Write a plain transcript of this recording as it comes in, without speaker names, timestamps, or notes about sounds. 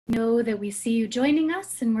know that we see you joining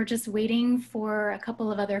us, and we're just waiting for a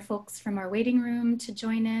couple of other folks from our waiting room to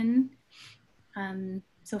join in.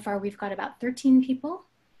 So far, we've got about 13 people.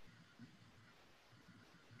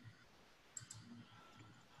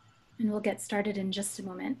 And we'll get started in just a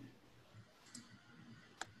moment.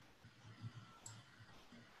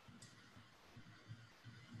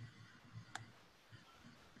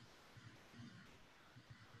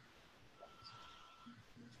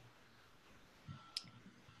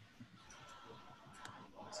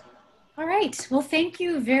 All right, well, thank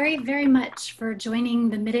you very, very much for joining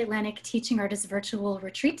the Mid-Atlantic Teaching Artists Virtual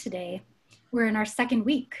Retreat today. We're in our second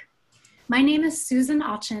week. My name is Susan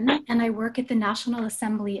Auchen, and I work at the National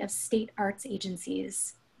Assembly of State Arts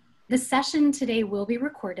Agencies. The session today will be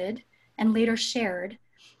recorded and later shared,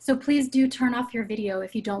 so please do turn off your video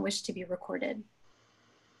if you don't wish to be recorded.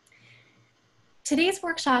 Today's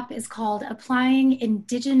workshop is called Applying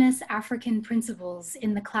Indigenous African Principles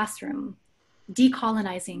in the Classroom,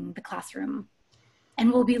 Decolonizing the Classroom,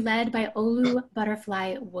 and will be led by Olu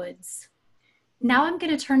Butterfly Woods. Now I'm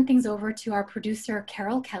going to turn things over to our producer,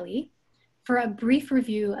 Carol Kelly, for a brief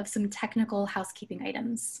review of some technical housekeeping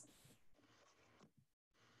items.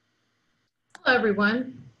 Hello,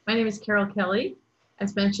 everyone. My name is Carol Kelly.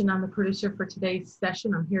 As mentioned, I'm the producer for today's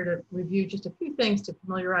session. I'm here to review just a few things to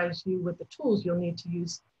familiarize you with the tools you'll need to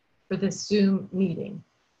use for this Zoom meeting.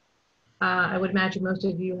 I would imagine most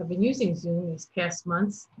of you have been using Zoom these past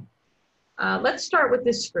months. Let's start with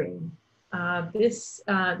this screen. This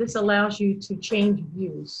allows you to change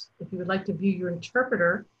views. If you would like to view your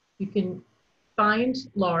interpreter, you can find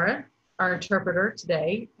Laura, our interpreter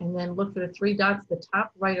today, and then look for the three dots at the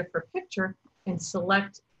top right of her picture and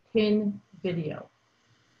select Pin Video.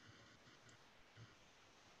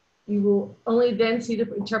 You will only then see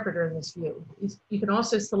the interpreter in this view. You can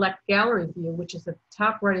also select Gallery View, which is the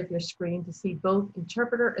top right of your screen, to see both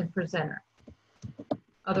interpreter and presenter.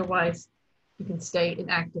 Otherwise, you can stay in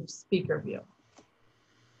active speaker view.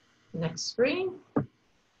 Next screen.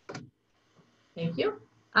 Thank you.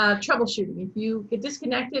 Troubleshooting. If you get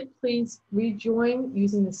disconnected, please rejoin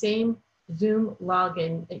using the same Zoom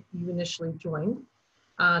login that you initially joined.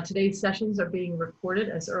 Today's sessions are being recorded,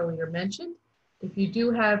 as earlier mentioned. If you do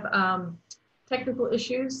have technical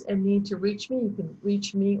issues and need to reach me, you can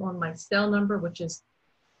reach me on my cell number, which is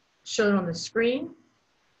shown on the screen.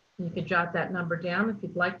 You can jot that number down if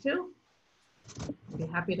you'd like to. I'd be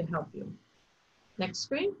happy to help you. Next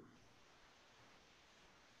screen.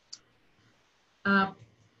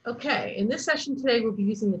 Okay, in this session today, we'll be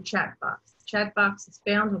using the chat box. The chat box is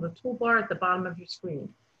found on the toolbar at the bottom of your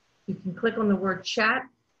screen. You can click on the word chat,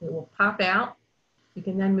 it will pop out. You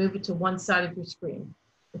can then move it to one side of your screen.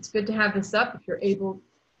 It's good to have this up if you're able,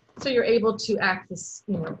 so you're able to access,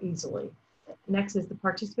 easily. Next is the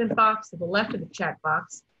participant box to the left of the chat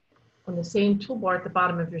box on the same toolbar at the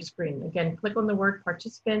bottom of your screen. Again, click on the word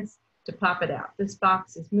participants to pop it out. This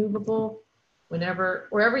box is movable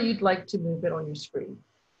wherever you'd like to move it on your screen.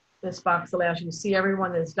 This box allows you to see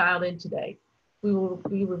everyone that is dialed in today. We will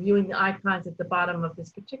be reviewing the icons at the bottom of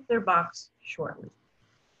this particular box shortly.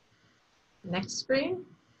 Next screen.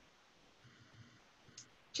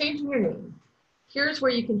 Changing your name. Here's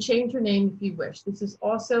where you can change your name if you wish. This is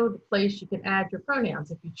also the place you can add your pronouns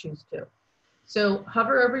if you choose to. So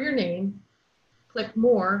hover over your name, click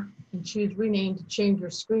More, and choose Rename to change your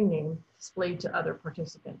screen name displayed to other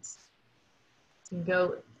participants. You can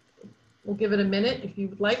go, we'll give it a minute if you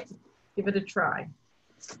would like to give it a try.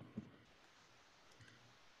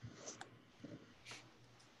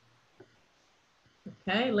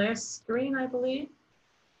 Okay, last screen, I believe.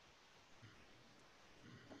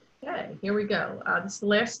 Okay, here we go. This is the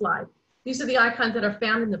last slide. These are the icons that are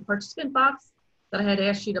found in the participant box that I had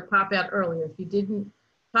asked you to pop out earlier. If you didn't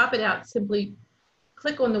pop it out, simply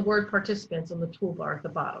click on the word participants on the toolbar at the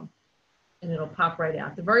bottom, and it'll pop right out.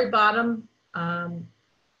 At the very bottom,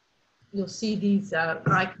 you'll see these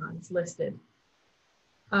icons listed.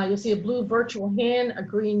 You'll see a blue virtual hand, a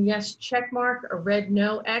green yes check mark, a red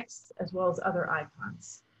no X, as well as other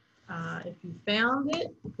icons. If you found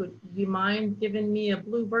it, could you mind giving me a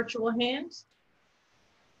blue virtual hand?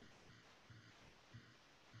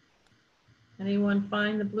 Anyone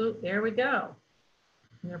find the blue? There we go.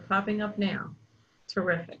 And they're popping up now.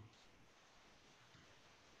 Terrific.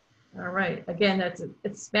 All right, again,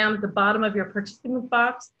 it's found at the bottom of your participant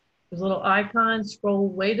box. There's a little icon, scroll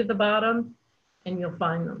way to the bottom, and you'll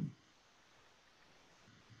find them.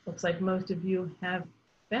 Looks like most of you have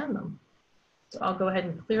found them. So I'll go ahead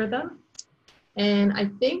and clear them. And I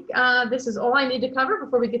think this is all I need to cover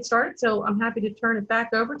before we get started. So I'm happy to turn it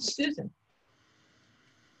back over to Susan.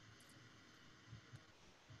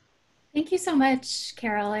 Thank Thank you so much,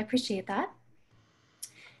 Carol. I appreciate that.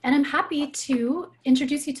 And I'm happy to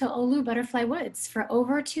introduce you to Olu Butterfly Woods. For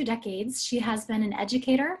over 2 decades, she has been an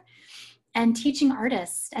educator and teaching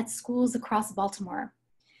artist at schools across Baltimore.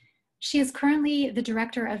 She is currently the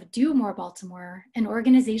director of Do More Baltimore, an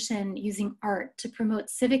organization using art to promote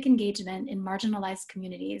civic engagement in marginalized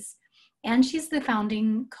communities. And she's the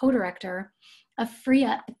founding co-director of Free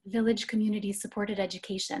Up Village Community Supported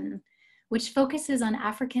Education, which focuses on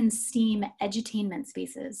African STEAM edutainment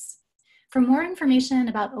spaces. For more information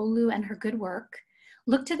about Olu and her good work,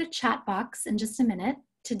 look to the chat box in just a minute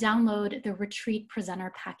to download the retreat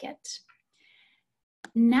presenter packet.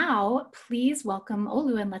 Now, please welcome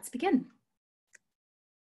Olu and let's begin.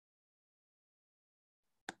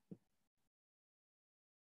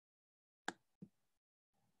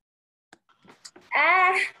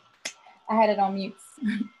 I had it on mute.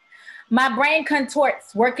 My brain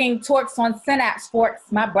contorts, working torques on synapse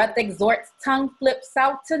forks. My breath exhorts, tongue flips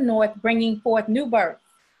south to north, bringing forth new births,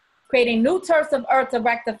 creating new turfs of earth to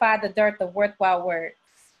rectify the dearth of worthwhile words.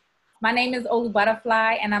 My name is Olu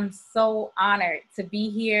Butterfly, and I'm so honored to be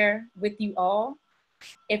here with you all.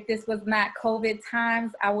 If this was not COVID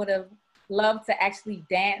times, I would have loved to actually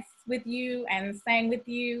dance with you and sing with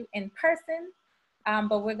you in person,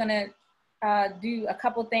 but we're gonna do a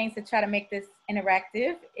couple things to try to make this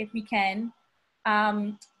interactive if we can.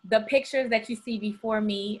 The pictures that you see before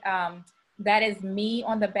me, that is me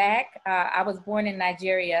on the back. I was born in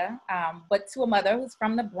Nigeria, but to a mother who's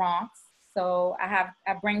from the Bronx. So I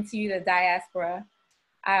bring to you the diaspora.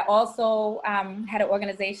 I also had an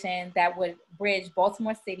organization that would bridge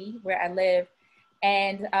Baltimore City, where I live,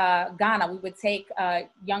 and Ghana. We would take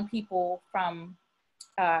young people from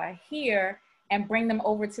here and bring them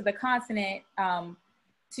over to the continent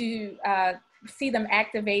to see them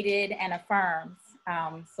activated and affirmed.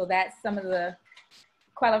 So that's some of the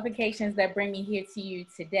qualifications that bring me here to you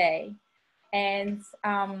today. And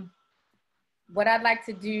what I'd like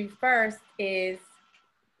to do first is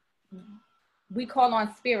we call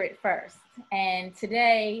on spirit first. And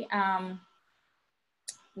today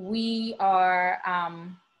we are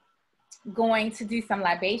going to do some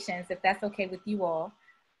libations, if that's okay with you all.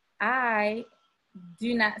 I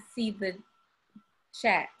do not see the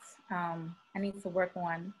chat. I need to work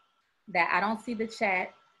on that. I don't see the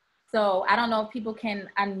chat. So I don't know if people can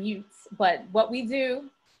unmute, but what we do,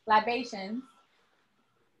 libations,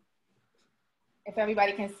 if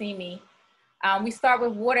everybody can see me, we start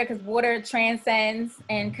with water because water transcends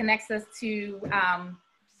and connects us to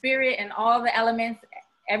spirit and all the elements.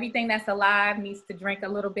 Everything that's alive needs to drink a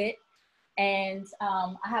little bit. And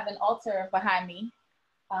I have an altar behind me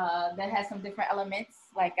that has some different elements.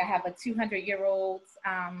 Like I have a 200-year-old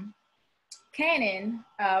cannon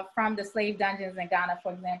from the slave dungeons in Ghana,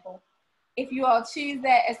 for example. If you all choose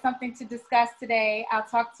that as something to discuss today, I'll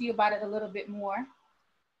talk to you about it a little bit more.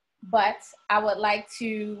 But I would like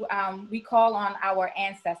to, we call on our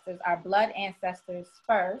ancestors, our blood ancestors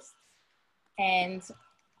first. And so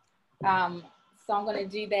I'm gonna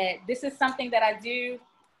do that. This is something that I do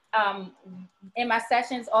in my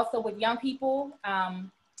sessions also with young people.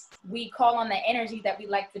 We call on the energy that we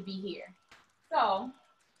like to be here. So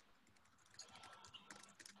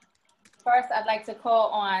first I'd like to call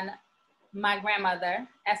on my grandmother,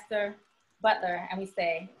 Esther Butler, and we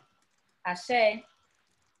say, Ashe.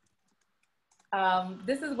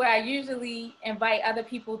 This is where I usually invite other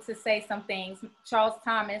people to say some things. Charles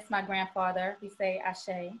Thomas, my grandfather, we say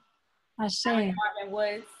Ashe. Ashe. Marvin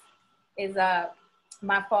Woods is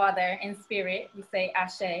my father in spirit. We say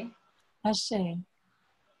Ashe. Ashe.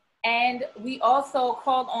 And we also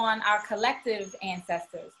call on our collective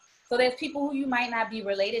ancestors. So there's people who you might not be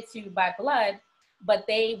related to by blood, but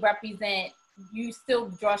they represent, you still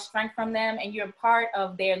draw strength from them and you're part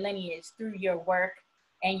of their lineage through your work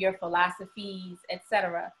and your philosophies,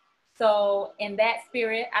 etc. So in that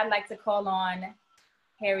spirit, I'd like to call on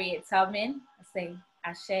Harriet Tubman. I say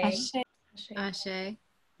Ashe. Ashe. Ashe.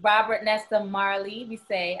 Robert Nesta Marley, we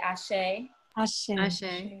say Ashe. Ashe. Ashe.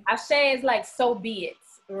 Ashe is like, so be it,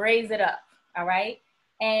 raise it up, all right?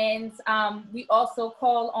 And we also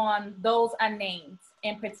call on those unnamed,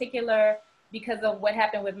 in particular, because of what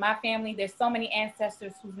happened with my family. There's so many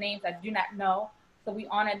ancestors whose names I do not know. So we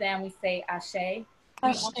honor them, we say Ashe.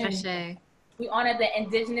 Ashe. We honor the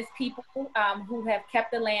indigenous people who have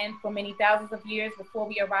kept the land for many thousands of years before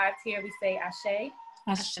we arrived here, we say Ashe.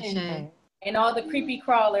 Ashe. And all the creepy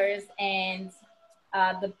crawlers and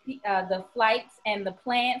the flights and the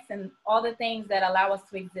plants and all the things that allow us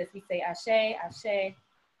to exist. We say Ashe, Ashe,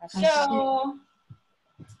 Ashe. Ashe.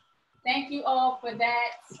 Thank you all for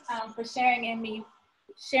that, for sharing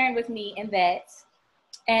with me in that.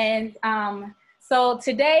 And so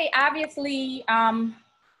today, obviously,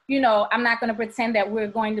 you know, I'm not going to pretend that we're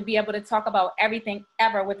going to be able to talk about everything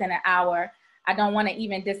ever within an hour. I don't want to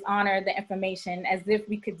even dishonor the information as if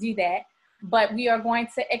we could do that. But we are going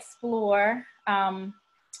to explore,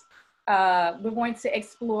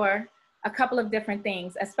 a couple of different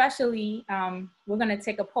things, especially we're going to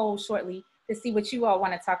take a poll shortly to see what you all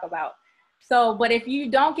want to talk about. So, but if you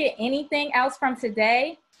don't get anything else from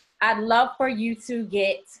today, I'd love for you to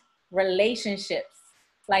get relationships.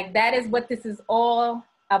 Like that is what this is all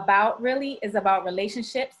about, really, is about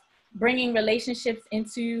relationships, bringing relationships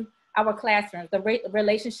into our classrooms, the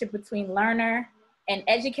relationship between learner and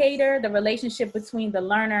educator, the relationship between the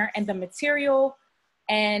learner and the material,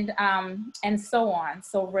 and so on.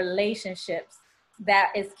 So relationships,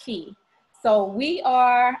 that is key. So we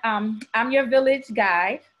are, I'm your village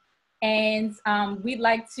guide, and we'd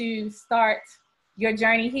like to start your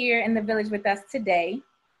journey here in the village with us today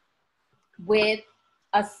with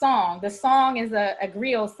a song. The song is a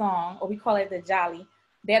griot song, or we call it the Jolly.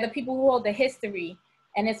 They're the people who hold the history,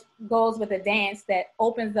 and it goes with a dance that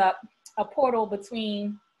opens up a portal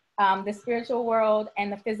between the spiritual world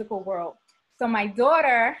and the physical world. So my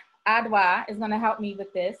daughter, Adwa, is gonna help me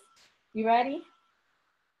with this. You ready?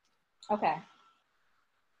 Okay.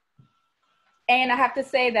 And I have to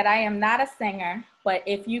say that I am not a singer, but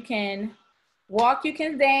if you can walk, you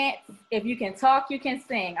can dance. If you can talk, you can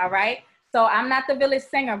sing, all right? So I'm not the village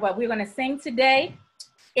singer, but we're gonna sing today.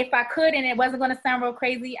 If I could, and it wasn't gonna sound real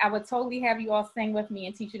crazy, I would totally have you all sing with me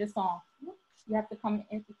and teach you the song. You have to come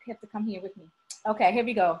here with me. Okay, here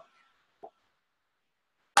we go.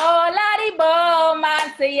 Olari bo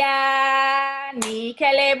mansaya, ni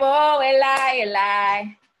kelebo elai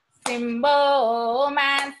elai, simbo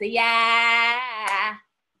mansaya,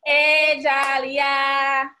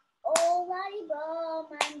 ejalia. Olari bo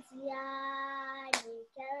mansaya, ni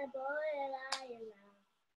kelebo elai elai,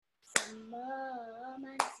 simbo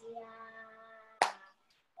mansaya,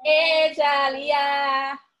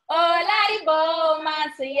 ejalia. Olari bo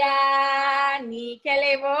mansaya, ni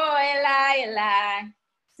kelebo elai elai.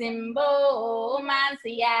 Simbo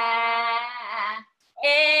Mansia,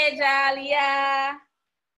 Ejalia.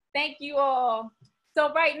 Thank you all.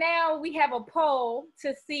 So right now we have a poll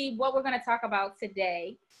to see what we're going to talk about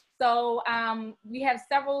today. So we have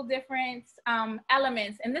several different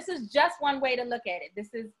elements, and this is just one way to look at it.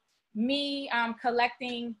 This is me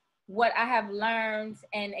collecting what I have learned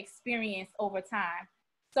and experienced over time.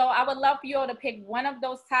 So I would love for you all to pick one of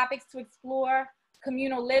those topics to explore.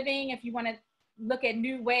 Communal living, if you want to look at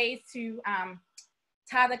new ways to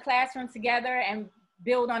tie the classroom together and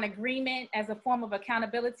build on agreement as a form of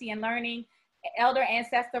accountability and learning. Elder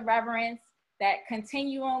ancestor reverence, that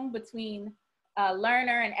continuum between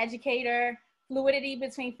learner and educator, fluidity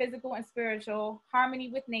between physical and spiritual, harmony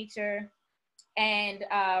with nature, and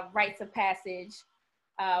rites of passage,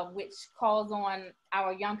 which calls on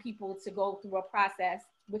our young people to go through a process,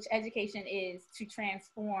 which education is, to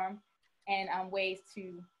transform, and ways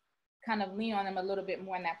to kind of lean on them a little bit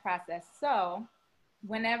more in that process. So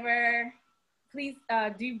whenever, please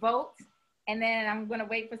do vote. And then I'm gonna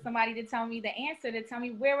wait for somebody to tell me the answer, to tell me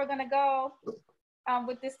where we're gonna go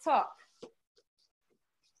with this talk.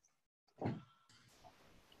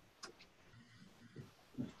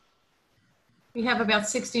 We have about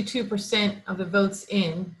 62% of the votes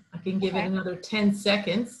in. I can give it another 10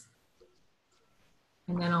 seconds.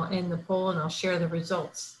 And then I'll end the poll and I'll share the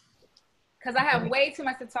results. Because I have way too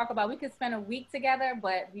much to talk about. We could spend a week together,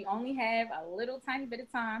 but we only have a little tiny bit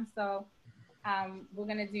of time. So we're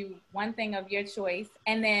gonna do one thing of your choice.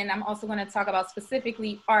 And then I'm also gonna talk about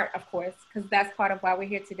specifically art, of course, because that's part of why we're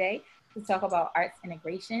here today, to talk about arts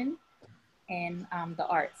integration and the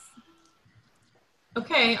arts.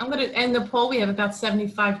 Okay, I'm gonna end the poll. We have about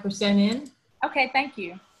 75% in. Okay, thank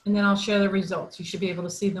you. And then I'll share the results. You should be able to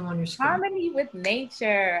see them on your screen. Harmony with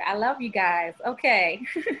nature. I love you guys. Okay.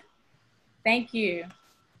 Thank you.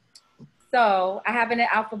 So I have it in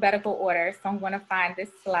alphabetical order, so I'm going to find this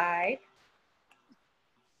slide.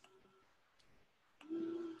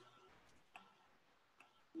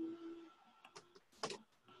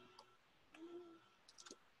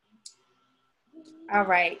 All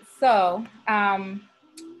right, so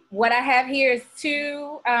what I have here is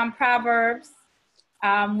two proverbs.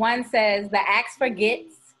 One says, the axe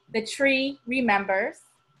forgets, the tree remembers.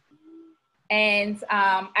 And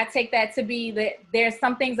I take that to be that there's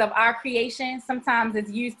some things of our creation. Sometimes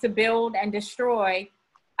it's used to build and destroy,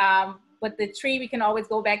 but the tree we can always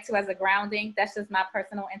go back to as a grounding. That's just my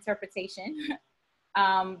personal interpretation.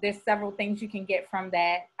 There's several things you can get from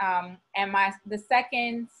that. And the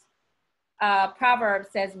second proverb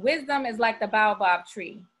says, wisdom is like the baobab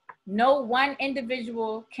tree. No one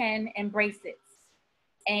individual can embrace it.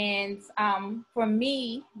 And for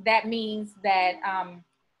me, that means that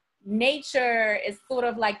nature is sort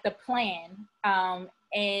of like the plan,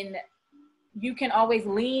 and you can always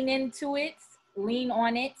lean into it, lean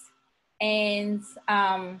on it, and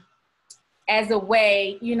as a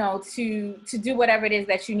way, you know, to do whatever it is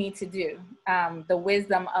that you need to do. The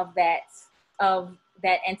wisdom of that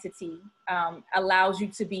entity allows you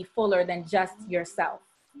to be fuller than just yourself.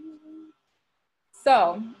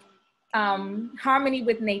 So, harmony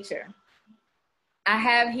with nature. I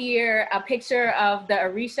have here a picture of the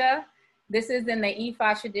Orisha. This is in the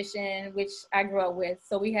Ifa tradition, which I grew up with.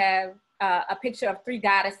 So we have a picture of 3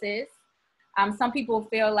 goddesses. Some people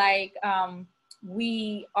feel like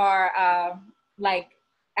we are like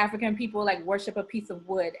African people, like worship a piece of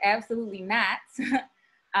wood. Absolutely not.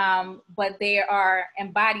 But they are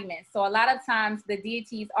embodiments. So a lot of times the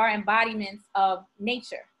deities are embodiments of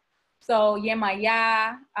nature. So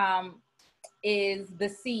Yemaya is the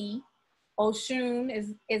sea. Oshun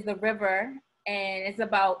is the river, and it's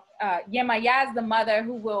about Yemaya is the mother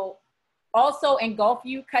who will also engulf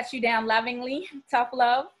you, cut you down lovingly, tough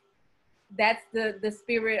love. That's the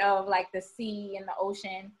spirit of like the sea and the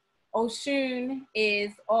ocean. Oshun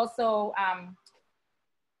is also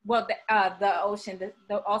the ocean,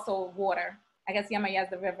 the also water. I guess Yemaya is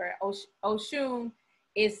the river. Oshun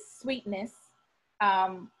is sweetness,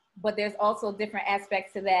 but there's also different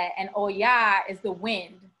aspects to that. And Oya is the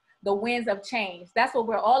wind. The winds of change. That's what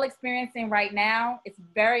we're all experiencing right now. It's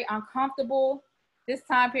very uncomfortable. This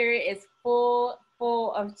time period is full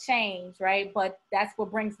of change, right? But that's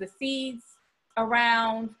what brings the seeds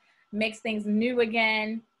around, makes things new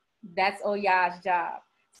again. That's Oya's job.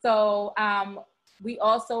 So we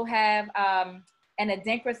also have an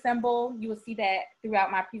Adinkra symbol. You will see that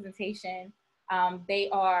throughout my presentation. They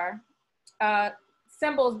are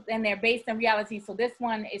symbols and they're based in reality. So this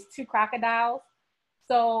one is 2 crocodiles.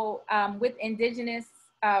 So with Indigenous,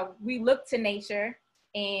 we look to nature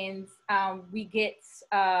and we get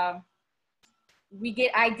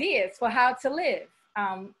ideas for how to live.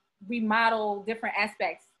 We model different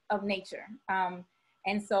aspects of nature.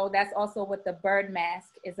 And so that's also what the bird mask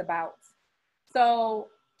is about. So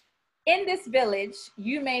in this village,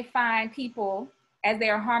 you may find people as they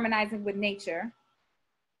are harmonizing with nature,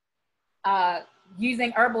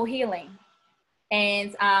 using herbal healing.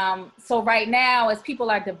 And so right now, as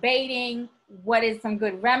people are debating what is some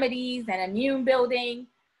good remedies and immune building,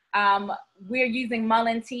 we're using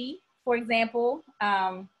mullein tea, for example.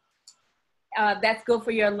 That's good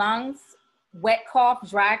for your lungs, wet cough,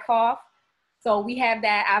 dry cough. So we have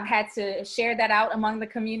that. I've had to share that out among the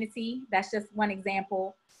community. That's just one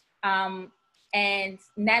example. And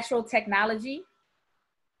natural technology,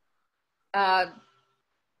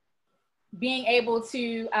 being able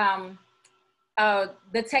to,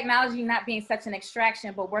 the technology not being such an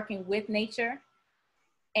extraction, but working with nature.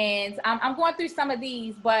 And I'm going through some of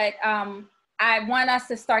these, but I want us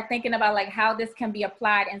to start thinking about like how this can be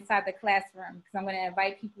applied inside the classroom, because I'm going to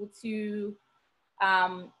invite people to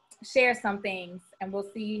share some things, and we'll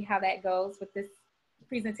see how that goes with this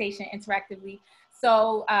presentation interactively.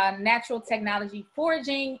 So natural technology,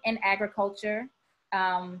 foraging and agriculture.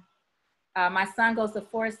 My son goes to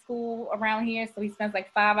forest school around here, so he spends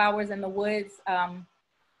like 5 hours in the woods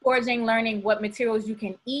foraging, learning what materials you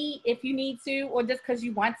can eat if you need to, or just because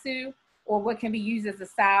you want to, or what can be used as a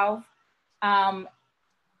salve.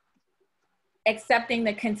 Accepting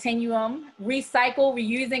the continuum, recycle,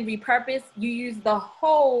 reusing, repurpose. You use the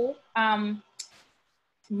whole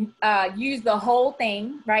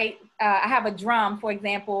thing, right? I have a drum, for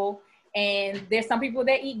example, and there's some people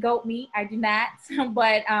that eat goat meat. I do not,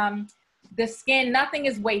 but the skin, nothing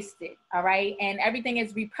is wasted, all right? And everything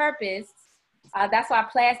is repurposed. That's why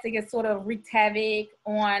plastic is sort of wreaked havoc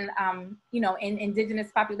on, in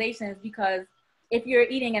indigenous populations, because if you're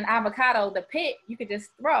eating an avocado, the pit, you could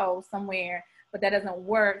just throw somewhere, but that doesn't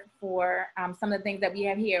work for some of the things that we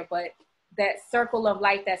have here. But that circle of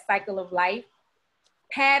life, that cycle of life,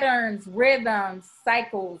 patterns, rhythms,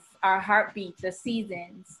 cycles, our heartbeat, the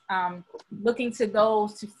seasons, looking to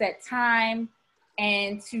those to set time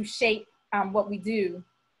and to shape what we do.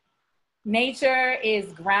 Nature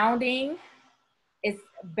is grounding, it's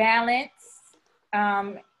balance,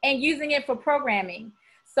 and using it for programming.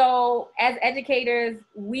 So as educators,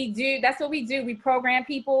 that's what we do. We program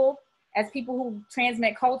people as people who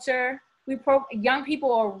transmit culture. Young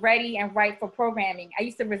people are ready and ripe for programming. I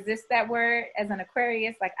used to resist that word as an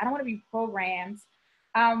Aquarius, like I don't want to be programmed.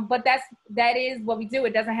 But that is what we do.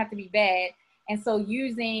 It doesn't have to be bad. And so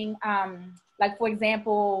using, like for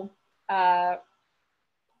example,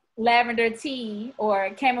 lavender tea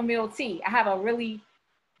or chamomile tea. I have a really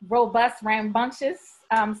robust, rambunctious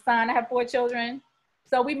son. I have 4 children.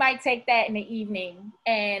 So we might take that in the evening.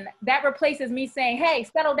 And that replaces me saying, hey,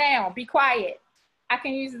 settle down, be quiet. I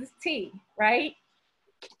can use this tea, right?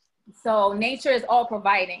 So nature is all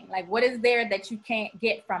providing. Like, what is there that you can't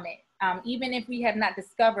get from it? Even if we have not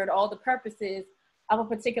discovered all the purposes of a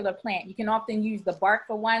particular plant, you can often use the bark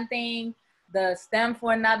for one thing, the stem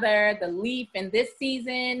for another, the leaf in this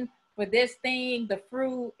season for this thing, the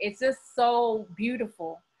fruit. It's just so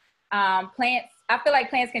beautiful. Plants, I feel like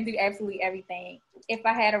plants can do absolutely everything. If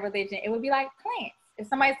I had a religion, it would be like plants. If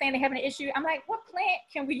somebody's saying they have an issue, I'm like, what plant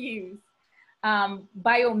can we use?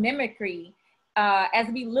 Biomimicry. As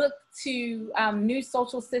we look to new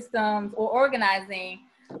social systems or organizing,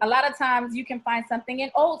 a lot of times you can find something in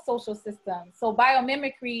old social systems. So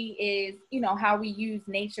biomimicry is, how we use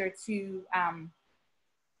nature to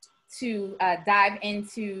dive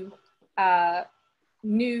into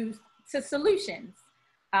new solutions.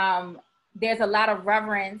 There's a lot of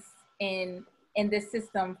reverence in this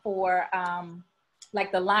system for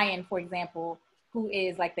like the lion, for example, who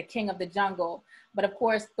is like the king of the jungle. But of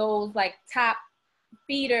course, those like top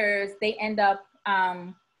feeders, they end up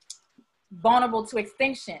vulnerable to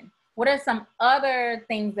extinction. What are some other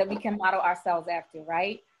things that we can model ourselves after,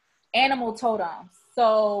 right? Animal totems.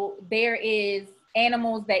 So there is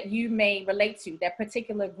animals that you may relate to, that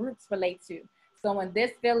particular groups relate to. So in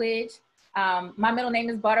this village, my middle name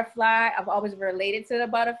is Butterfly. I've always related to the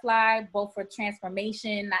butterfly, both for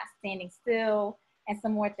transformation, not standing still, and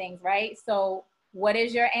some more things, right? So what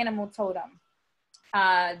is your animal totem?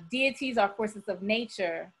 Deities are forces of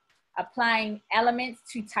nature, applying elements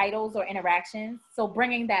to titles or interactions. So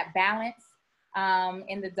bringing that balance.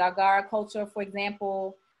 In the Dagara culture, for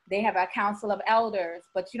example, they have a council of elders,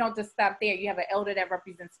 but you don't just stop there. You have an elder that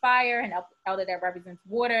represents fire, an elder that represents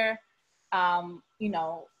water, and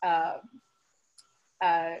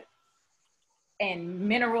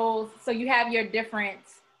minerals. So you have your different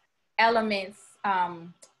elements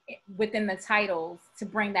within the titles to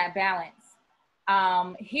bring that balance.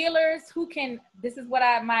 Healers who can, this is what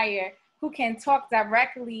I admire, who can talk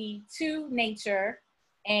directly to nature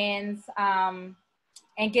and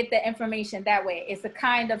get the information that way. It's a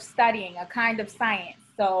kind of studying, a kind of science.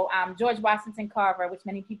 So George Washington Carver, which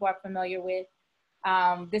many people are familiar with,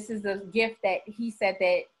 this is a gift that he said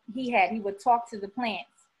that he had. He would talk to the plants,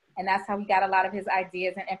 and that's how he got a lot of his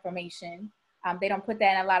ideas and information. They don't put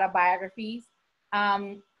that in a lot of biographies.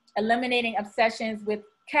 Eliminating obsessions with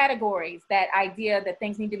categories, that idea that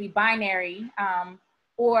things need to be binary, and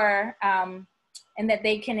that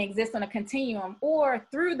they can exist on a continuum, or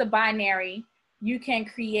through the binary, you can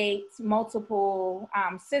create multiple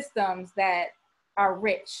systems that are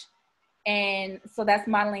rich. And so that's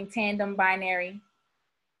modeling tandem binary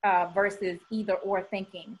versus either or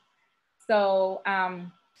thinking. So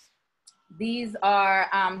these are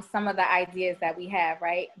some of the ideas that we have,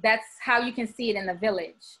 right? That's how you can see it in the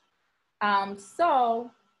village.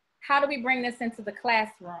 So how do we bring this into the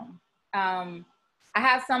classroom? I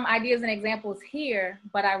have some ideas and examples here,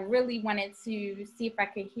 but I really wanted to see if I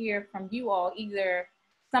could hear from you all, either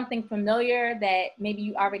something familiar that maybe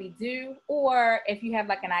you already do, or if you have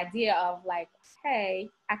like an idea of like, hey,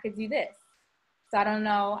 I could do this. So I don't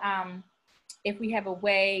know if we have a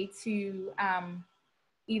way to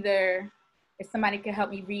either, if somebody could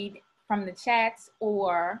help me read from the chats,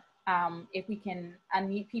 or if we can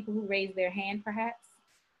unmute people who raise their hand, perhaps.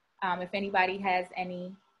 If anybody has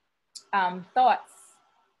any thoughts.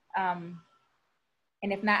 And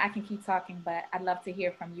if not, I can keep talking, but I'd love to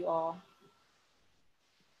hear from you all.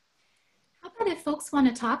 How about if folks want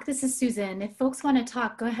to talk? This is Susan. If folks want to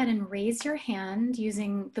talk, go ahead and raise your hand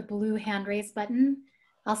using the blue hand raise button.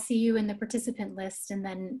 I'll see you in the participant list, and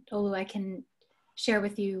then Olu, I can share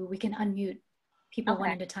with you, we can unmute people one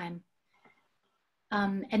at a time.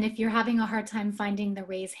 And if you're having a hard time finding the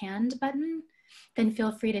raise hand button, then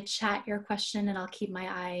feel free to chat your question and I'll keep my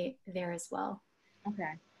eye there as well.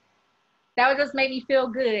 Okay. That would just make me feel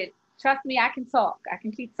good. Trust me, I can talk. I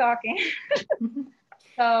can keep talking.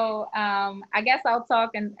 So I guess I'll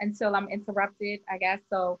talk until I'm interrupted, I guess.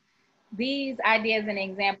 So these ideas and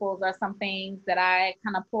examples are some things that I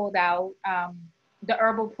kind of pulled out. The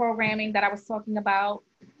herbal programming that I was talking about,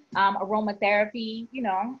 aromatherapy,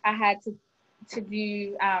 I had to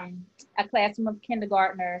do a classroom of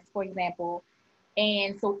kindergartners, for example.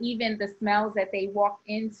 And so even the smells that they walk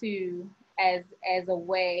into as a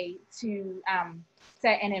way to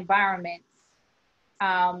set an environment.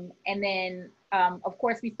 And then, of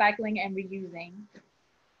course, recycling and reusing,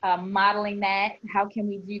 modeling that. How can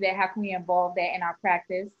we do that? How can we involve that in our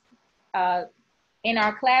practice? in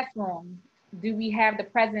our classroom, do we have the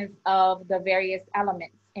presence of the various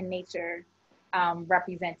elements in nature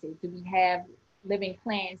represented? Do we have living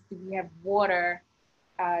plants? Do we have water?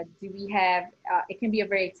 Do we have, it can be a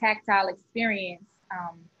very tactile experience,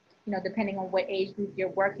 you know, depending on what age group you're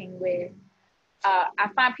working with. I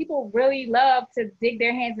find people really love to dig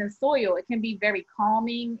their hands in soil. It can be very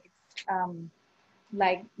calming. It's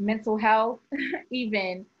like mental health,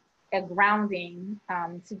 even a grounding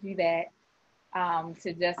to do that,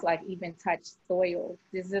 to just like even touch soil.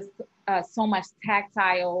 There's just so much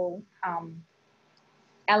tactile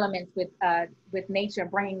elements with nature,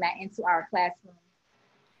 bringing that into our classroom.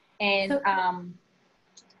 And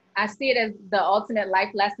I see it as the ultimate life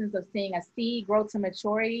lessons of seeing a seed grow to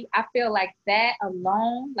maturity. I feel like that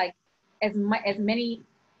alone, like as many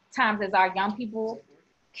times as our young people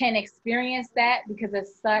can experience that, because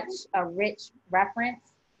it's such a rich reference,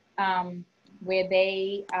 where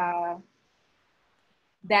they,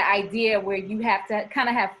 that idea where you have to kind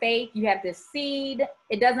of have faith, you have this seed,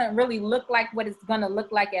 it doesn't really look like what it's gonna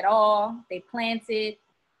look like at all. They plant it,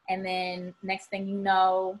 and then next thing you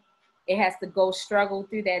know, it has to go struggle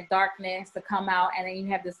through that darkness to come out, and then you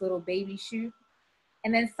have this little baby shoot.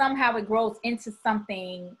 And then somehow it grows into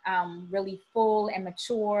something really full and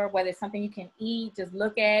mature, whether it's something you can eat, just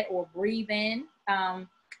look at, or breathe in.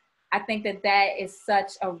 I think that that is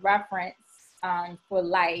such a reference for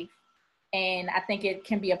life. And I think it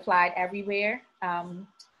can be applied everywhere.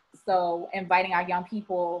 So inviting our young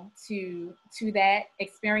people to that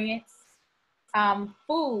experience.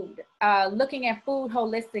 Food, looking at food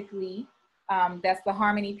holistically, that's the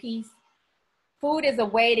harmony piece. Food is a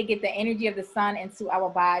way to get the energy of the sun into our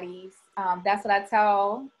bodies. That's what I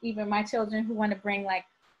tell even my children who want to bring like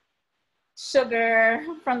sugar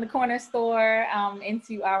from the corner store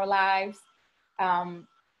into our lives,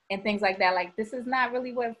 and things like that. Like, this is not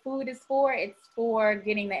really what food is for. It's for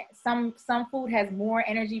getting that. Some food has more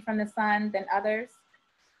energy from the sun than others.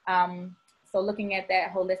 So looking at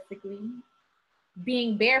that holistically.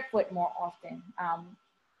 Being barefoot more often.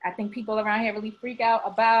 I think people around here really freak out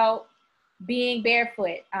about being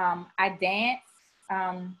barefoot. I dance,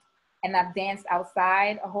 and I've danced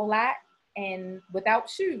outside a whole lot and without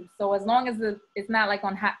shoes. So as long as it's not like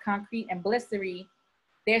on hot concrete and blistery,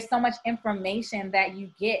 there's so much information that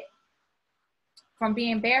you get from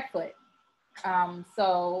being barefoot.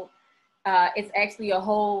 So it's actually a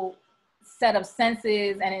whole set of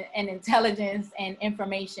senses and intelligence and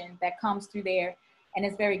information that comes through there, and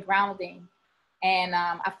it's very grounding. And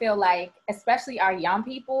I feel like, especially our young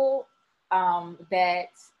people, that,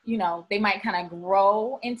 you know, they might kind of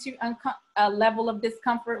grow into a level of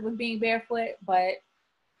discomfort with being barefoot, but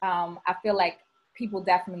I feel like people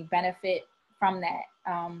definitely benefit from that.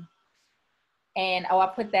 And I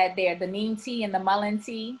put that there, the neem tea and the mullein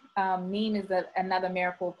tea. Neem is another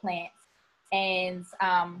miracle plant. And,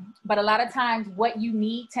 but a lot of times what you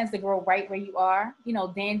need tends to grow right where you are. You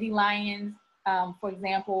know, dandelions, for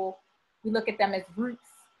example, we look at them as roots,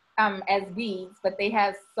 as weeds, but they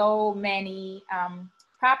have so many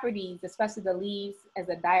properties, especially the leaves, as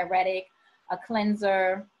a diuretic, a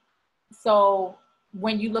cleanser. So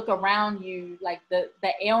when you look around you, like the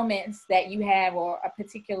ailments that you have, or a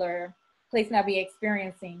particular place may be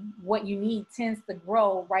experiencing, what you need tends to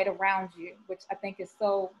grow right around you, which I think is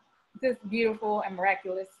so just beautiful and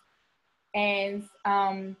miraculous. And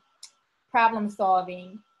problem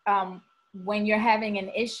solving, when you're having an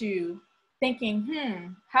issue,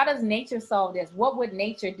 thinking, how does nature solve this? What would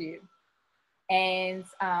nature do? And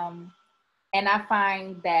I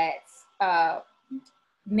find that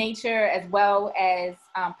nature, as well as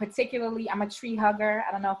particularly, I'm a tree hugger.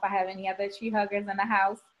 I don't know if I have any other tree huggers in the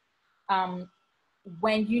house.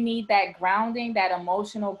 When you need that grounding, that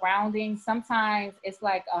emotional grounding, sometimes it's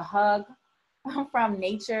like a hug from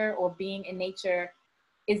nature, or being in nature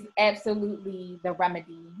is absolutely the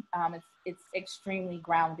remedy. It's extremely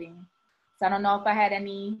grounding. So I don't know if I had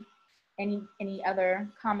any other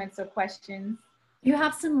comments or questions. You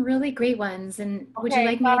have some really great ones, and would you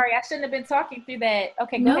like me? Sorry, I shouldn't have been talking through that.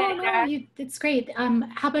 Okay, go ahead. No, it's great.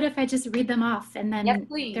 How about if I just read them off, and then? Yes,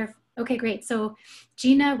 please. Okay, great. So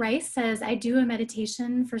Gina Rice says, I do a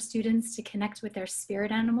meditation for students to connect with their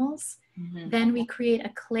spirit animals. Mm-hmm. Then we create a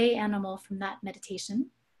clay animal from that meditation.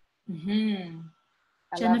 Mm-hmm.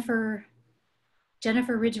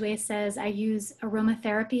 Jennifer Ridgway says, I use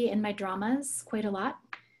aromatherapy in my dramas quite a lot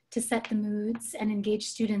to set the moods and engage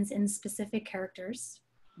students in specific characters.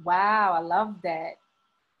 Wow, I love that.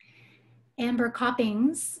 Amber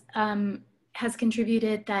Coppings has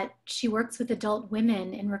contributed that she works with adult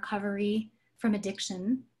women in recovery from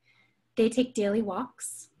addiction. They take daily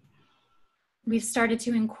walks. we've started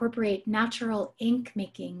to incorporate natural ink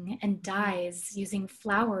making and dyes using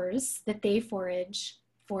flowers that they forage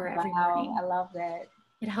for every morning. I love that.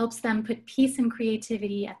 It helps them put peace and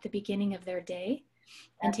creativity at the beginning of their day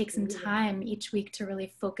and take some time each week to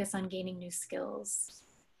really focus on gaining new skills.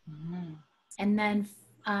 And then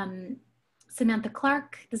Samantha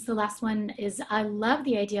Clark, this is the last one, is I love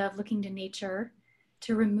the idea of looking to nature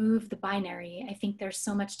to remove the binary. I think there's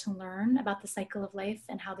so much to learn about the cycle of life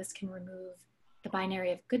and how this can remove the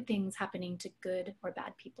binary of good things happening to good or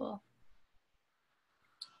bad people.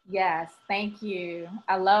 Yes, thank you.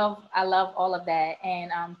 I love all of that.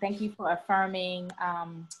 And thank you for affirming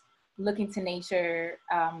looking to nature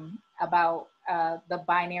about the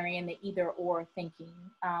binary and the either or thinking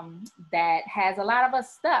that has a lot of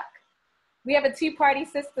us stuck. We have a two-party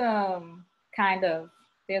system, kind of.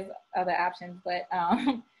 There's other options, but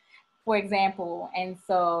for example, and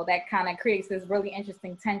so that kind of creates this really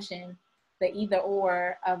interesting tension, the either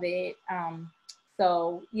or of it.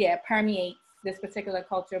 So yeah, permeates this particular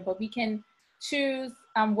culture, but we can choose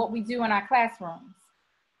what we do in our classrooms.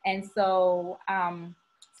 And so,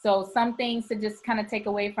 so some things to just kind of take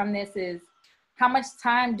away from this is, how much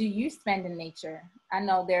time do you spend in nature? I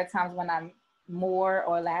know there are times when I'm more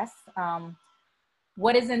or less.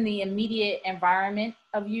 What is in the immediate environment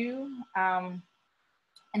of you? And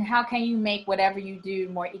how can you make whatever you do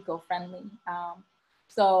more eco-friendly?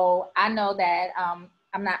 So I know that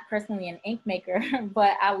I'm not personally an ink maker,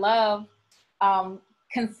 but I love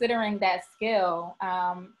considering that skill.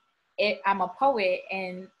 I'm a poet,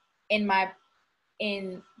 and in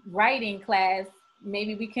writing class,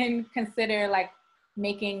 maybe we can consider like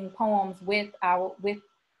making poems with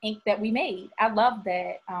ink that we made. I love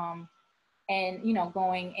that, and you know,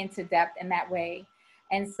 going into depth in that way.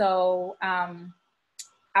 And so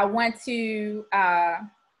I want to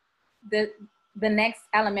the next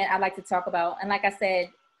element I'd like to talk about, and like I said,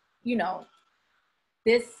 you know,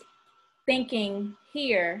 this thinking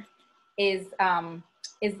here is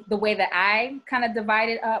the way that I kind of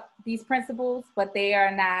divided up these principles, but they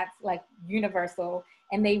are not like universal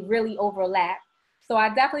and they really overlap. So I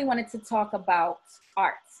definitely wanted to talk about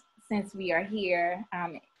art since we are here,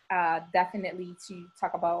 definitely to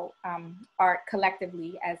talk about art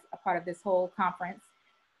collectively as a part of this whole conference.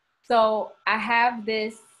 So I have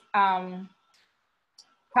this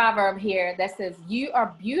proverb here that says, "You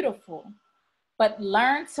are beautiful, but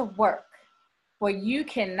learn to work, for you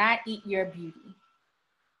cannot eat your beauty."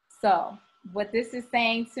 So what this is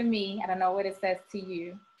saying to me, I don't know what it says to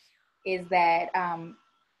you, is that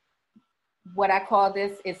what I call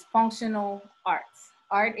this is functional art.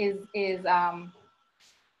 Art is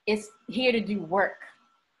here to do work.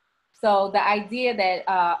 So the idea that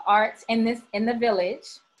art in the village,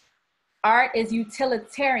 art is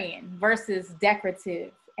utilitarian versus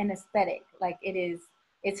decorative and aesthetic. Like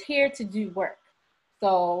it's here to do work.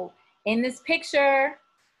 So in this picture,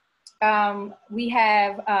 we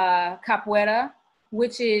have capoeira,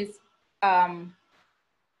 which is, sorry,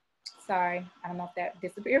 I don't know if that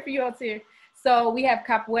disappeared for you all too. So we have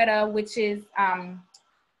capoeira, which is an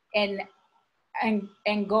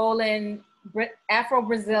Angolan,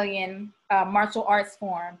 Afro-Brazilian martial arts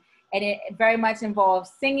form. And it very much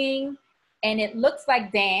involves singing, and it looks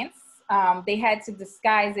like dance. They had to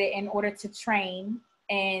disguise it in order to train,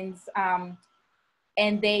 and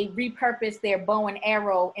they repurposed their bow and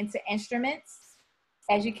arrow into instruments,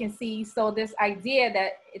 as you can see. So this idea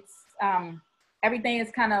that it's everything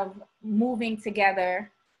is kind of moving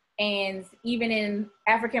together, and even in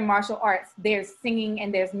African martial arts, there's singing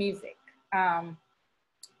and there's music.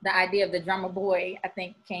 The idea of the drummer boy, I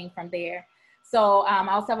think, came from there. So I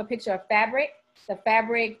also have a picture of fabric. The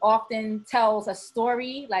fabric often tells a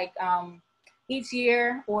story, like each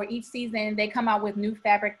year or each season, they come out with new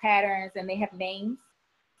fabric patterns and they have names,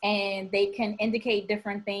 and they can indicate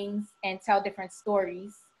different things and tell different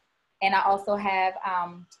stories. And I also have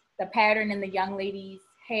the pattern in the young lady's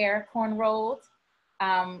hair, cornrowed.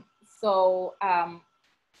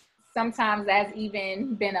 Sometimes that's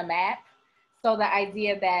even been a map. So the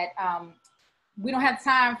idea that we don't have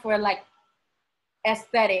time for like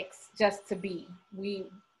aesthetics just to be.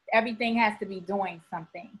 Everything has to be doing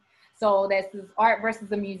something. So this is art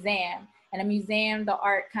versus a museum. And a museum, the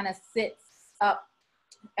art kind of sits up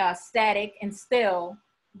static and still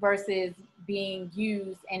versus being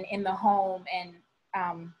used and in the home and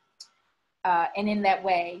in that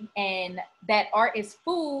way. And that art is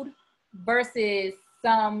food versus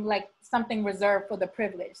something reserved for the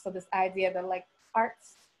privileged. So this idea that like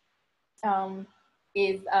arts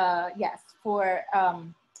is yes, for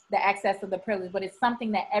the access of the privilege, but it's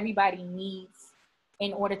something that everybody needs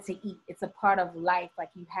in order to eat. It's a part of life. Like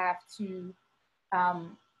you have to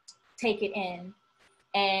take it in.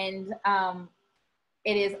 And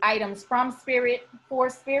it is items from spirit for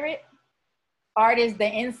spirit. Art is the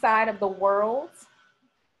inside of the world.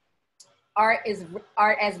 Art is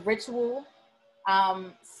art as ritual.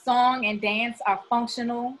 Song and dance are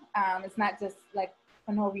functional. It's not just like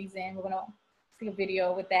for no reason. We're gonna see a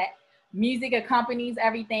video with that. Music accompanies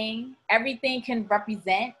everything. Everything can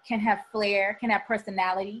represent, can have flair, can have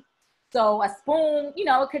personality. So a spoon, you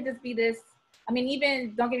know, it could just be this. I mean,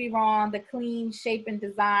 even, don't get me wrong, the clean shape and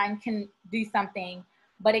design can do something,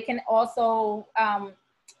 but it can also,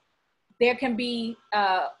 there can be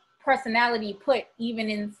personality put even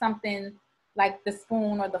in something like the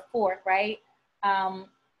spoon or the fork, right?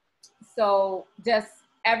 So just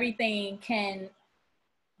everything can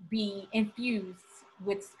be infused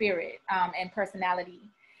with spirit and personality.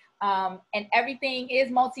 And everything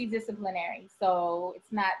is multidisciplinary. So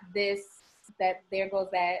it's not this, that there goes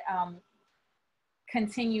that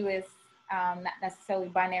continuous, not necessarily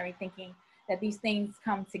binary thinking, that these things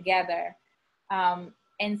come together.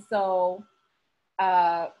 And so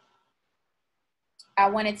I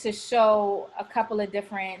wanted to show a couple of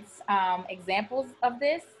different examples of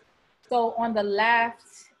this. So on the left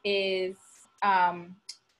is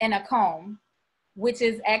in a comb, which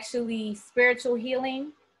is actually spiritual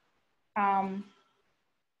healing. Oh,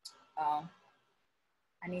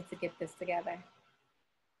 I need to get this together.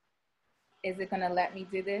 Is it gonna let me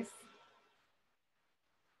do this?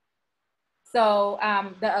 So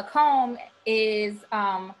the comb is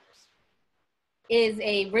a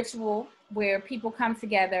ritual where people come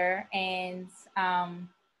together, and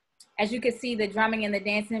as you can see, the drumming and the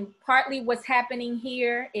dancing, partly what's happening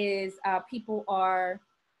here is people are,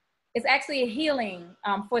 it's actually a healing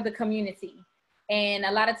for the community. And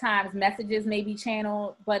a lot of times messages may be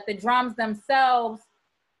channeled, but the drums themselves,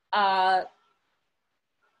 I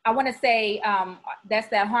wanna say that's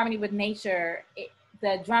that harmony with nature.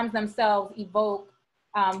 The drums themselves evoke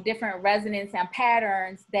different resonance and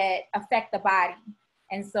patterns that affect the body.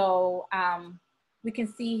 And so we can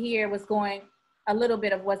see here what's going, a little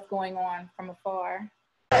bit of what's going on from afar.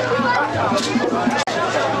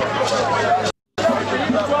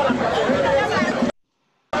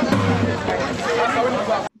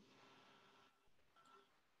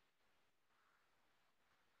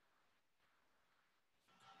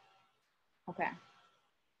 Okay.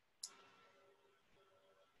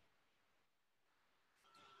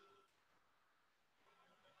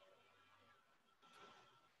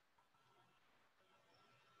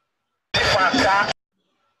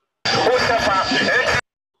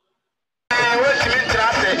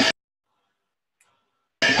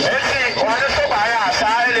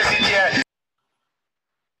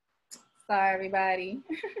 Sorry, everybody.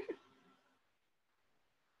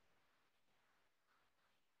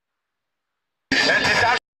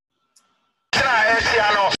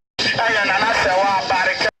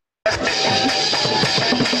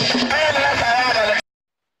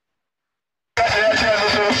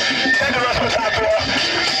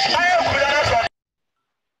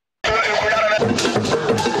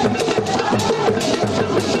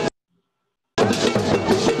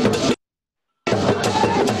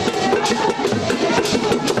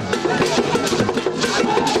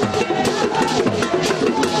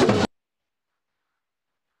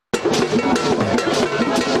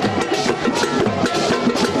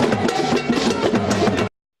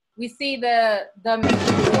 We see the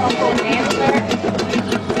historical dancer,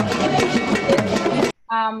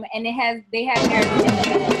 and they have their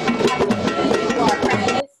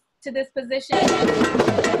apprentice to this position.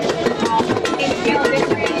 They feel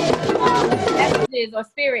different messages or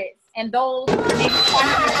spirits, and those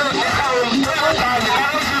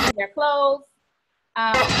their clothes.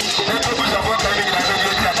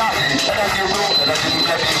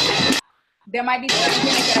 There might be certain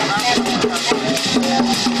things that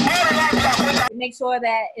are make sure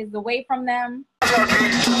that is away from them.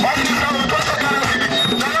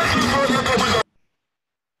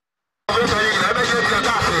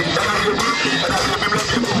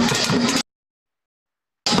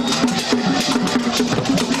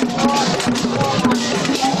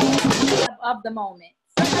 Of the moment.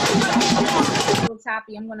 A little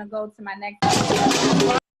choppy. I'm gonna go to my next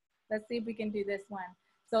one. Let's see if we can do this one.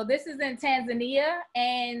 So this is in Tanzania,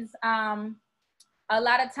 and a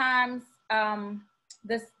lot of times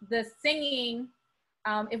the singing,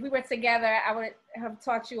 if we were together, I would have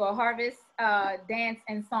taught you a harvest dance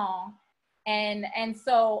and song. And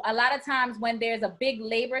so a lot of times when there's a big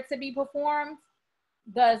labor to be performed,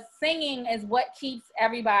 the singing is what keeps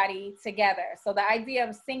everybody together. So the idea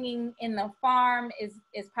of singing in the farm is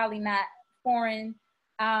probably not foreign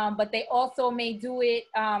but they also may do it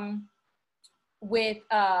with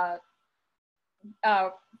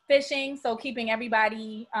fishing, so keeping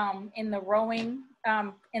everybody in the rowing,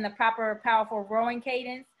 in the proper, powerful rowing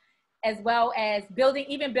cadence, as well as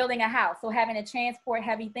building a house. So having to transport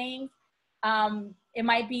heavy things. It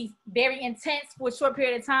might be very intense for a short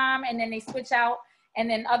period of time, and then they switch out, and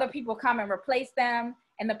then other people come and replace them.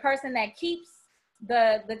 And the person that keeps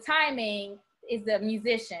the timing is the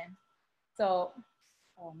musician. So,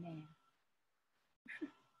 oh man.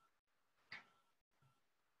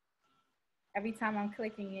 Every time I'm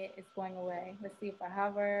clicking it, it's going away. Let's see if I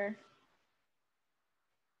hover.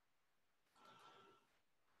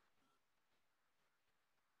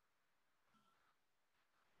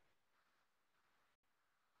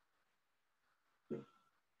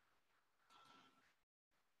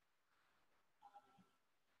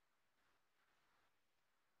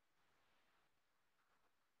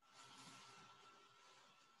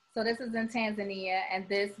 So this is in Tanzania, and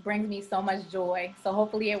this brings me so much joy. So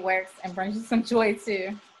hopefully it works and brings you some joy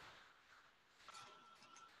too.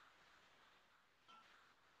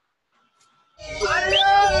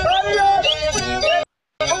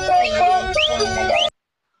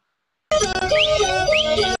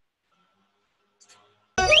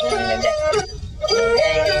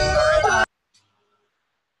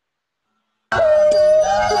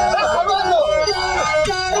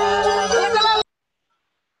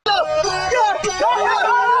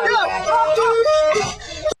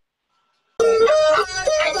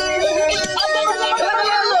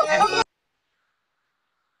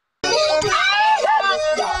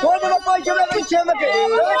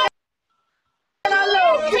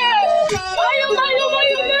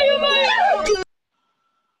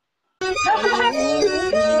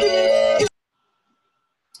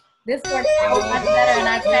 This works out much better, and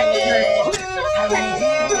I've actually heard it.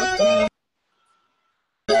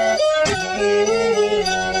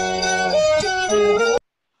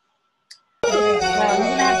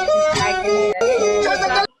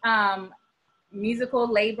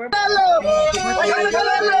 Musical labor. I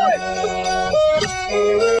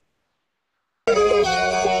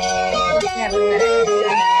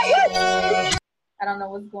don't know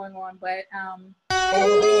what's going on, but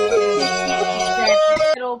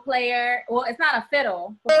fiddle player. Well, it's not a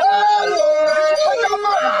fiddle.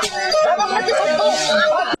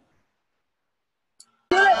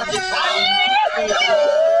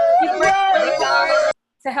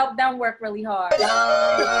 To help them work really hard. So,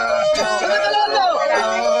 I'm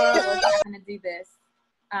going to do this.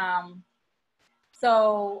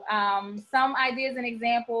 Some ideas and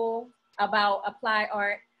example about applied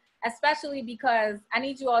art, especially because I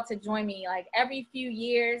need you all to join me. Like every few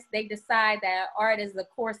years, they decide that art is the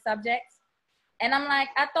core subject. And I'm like,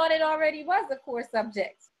 I thought it already was the core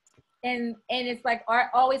subject. And it's like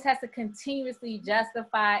art always has to continuously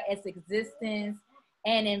justify its existence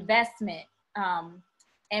and investment.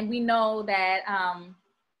 And we know that,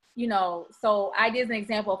 you know, so ideas and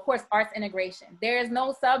example, of course, arts integration. There is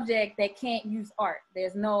no subject that can't use art.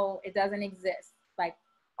 It doesn't exist. Like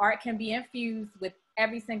art can be infused with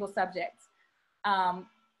every single subject.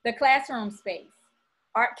 The classroom space,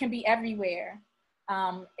 art can be everywhere.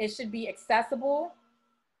 It should be accessible.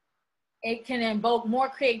 It can invoke more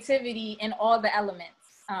creativity in all the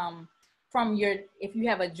elements. If you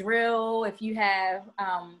have a drill, if you have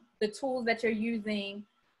the tools that you're using,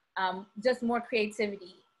 just more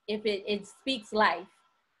creativity. If it speaks life,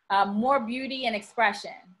 more beauty and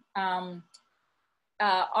expression.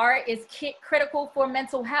 Art is critical for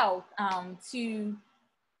mental health, to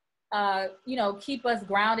you know, keep us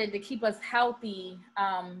grounded, to keep us healthy,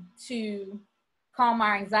 to calm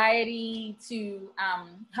our anxiety, to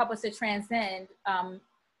help us to transcend,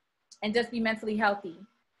 and just be mentally healthy.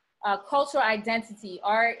 Cultural identity,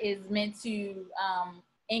 art is meant to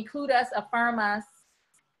include us, affirm us.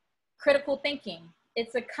 Critical thinking,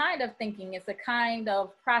 it's a kind of thinking, it's a kind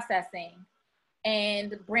of processing,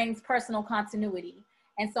 and brings personal continuity.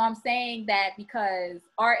 And so I'm saying that because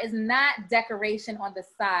art is not decoration on the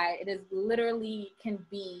side, it is literally can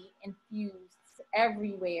be infused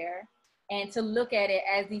everywhere. And to look at it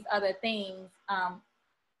as these other things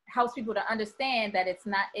helps people to understand that its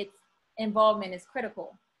involvement is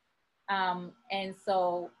critical. And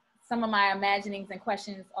so some of my imaginings and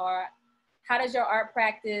questions are, how does your art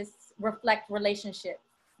practice reflect relationships?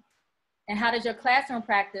 And how does your classroom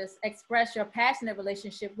practice express your passionate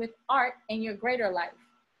relationship with art in your greater life?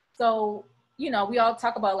 So, you know, we all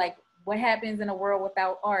talk about like what happens in a world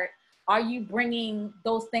without art. Are you bringing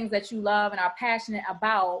those things that you love and are passionate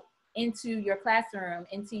about into your classroom,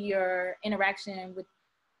 into your interaction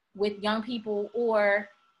with young people, or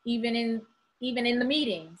even in even in the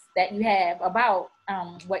meetings that you have about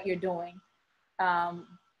what you're doing.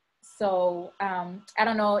 So I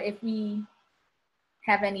don't know if we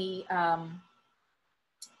have any, I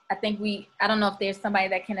don't know if there's somebody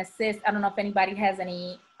that can assist. I don't know if anybody has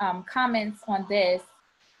any comments on this.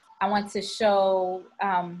 I want to show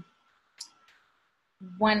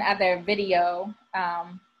one other video.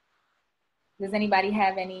 Does anybody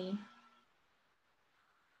have any?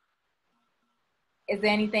 Is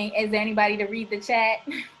there anybody to read the chat?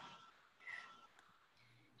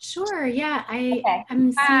 Sure, yeah, Okay.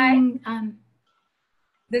 I'm seeing,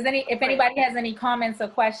 If anybody has any comments or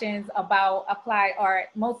questions about applied art,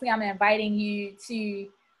 mostly I'm inviting you to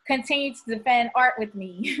continue to defend art with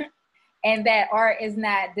me and that art is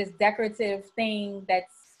not this decorative thing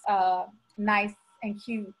that's nice and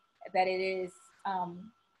cute, that it is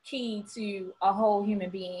key to a whole human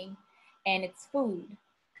being and it's food.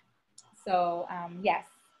 So yes,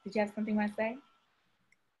 did you have something you want to say?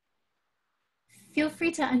 feel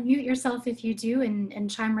free to unmute yourself if you do and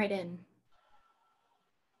chime right in.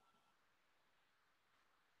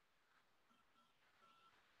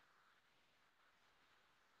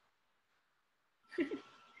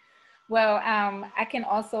 Well, I can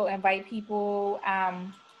also invite people.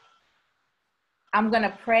 I'm going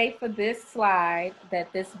to pray for this slide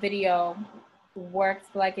that this video works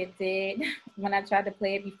like it did when I tried to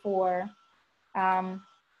play it before.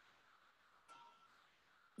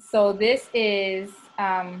 So this is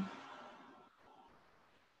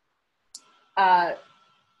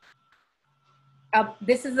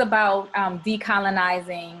this is about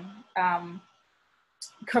decolonizing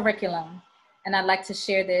curriculum. And I'd like to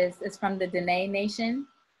share this. It's from the Dene Nation.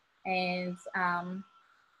 And I'm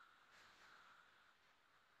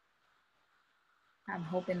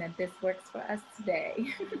hoping that this works for us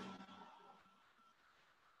today.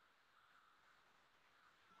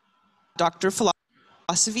 Doctor of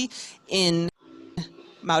Philosophy in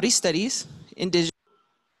Maori Studies, Indigenous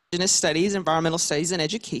Studies, Environmental Studies, and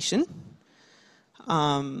Education.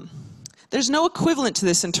 There's no equivalent to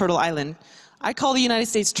this in Turtle Island. I call the United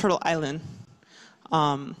States Turtle Island.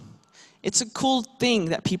 It's a cool thing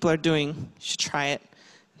that people are doing. You should try it.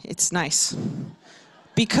 It's nice.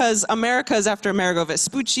 Because America is after Amerigo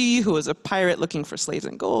Vespucci, who was a pirate looking for slaves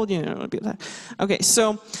and gold, you know. Okay,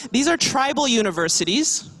 so these are tribal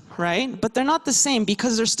universities, right? But they're not the same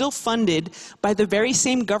because they're still funded by the very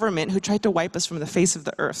same government who tried to wipe us from the face of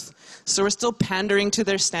the earth. So we're still pandering to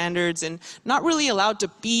their standards and not really allowed to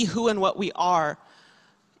be who and what we are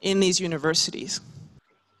in these universities.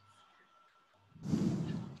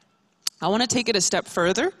 I want to take it a step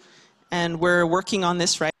further, and we're working on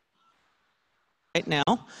this right now,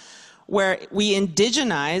 where we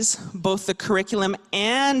indigenize both the curriculum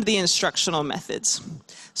and the instructional methods.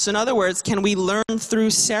 So in other words, can we learn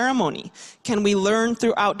through ceremony? Can we learn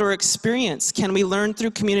through outdoor experience? Can we learn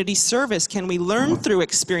through community service? Can we learn through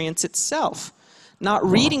experience itself? Not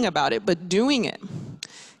reading about it, but doing it.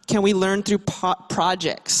 Can we learn through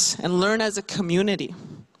projects and learn as a community?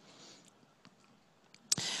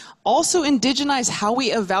 Also indigenize how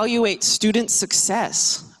we evaluate student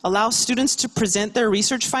success. Allow students to present their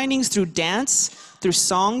research findings through dance, through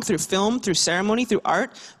song, through film, through ceremony, through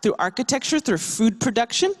art, through architecture, through food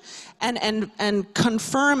production, and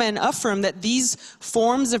confirm and affirm that these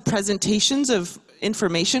forms of presentations of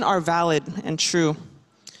information are valid and true.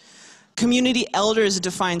 Community elders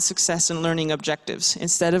define success and learning objectives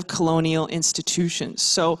instead of colonial institutions.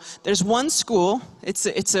 So there's one school, it's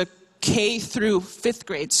a K through 5th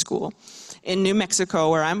grade school in New Mexico,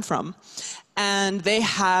 where I'm from, and they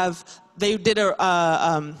did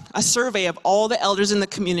a survey of all the elders in the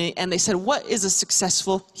community, and they said, what is a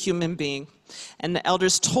successful human being? And the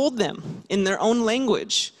elders told them in their own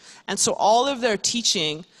language. And so all of their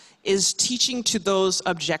teaching is teaching to those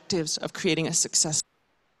objectives of creating a successful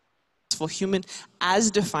human as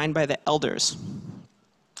defined by the elders.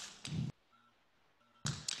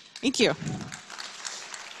 Thank you.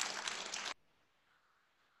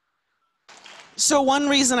 So one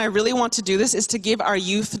reason I really want to do this is to give our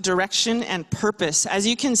youth direction and purpose. As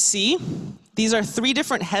you can see, these are 3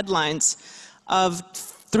 different headlines of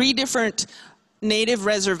 3 different Native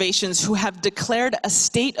reservations who have declared a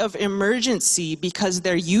state of emergency because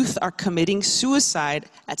their youth are committing suicide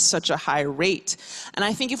at such a high rate. And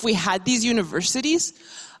I think if we had these universities,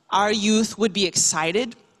 our youth would be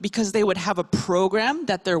excited because they would have a program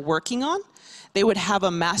that they're working on. They would have a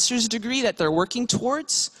master's degree that they're working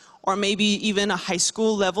towards, or maybe even a high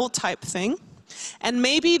school level type thing. And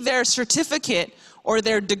maybe their certificate or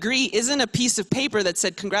their degree isn't a piece of paper that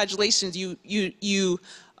said, congratulations, you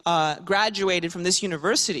graduated from this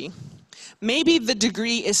university. Maybe the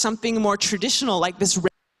degree is something more traditional, like this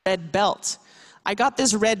red belt. I got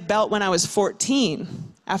this red belt when I was 14,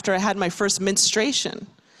 after I had my first menstruation.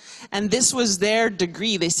 And this was their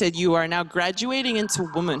degree. They said, you are now graduating into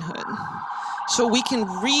womanhood. So we can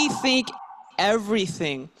rethink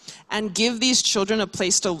everything and give these children a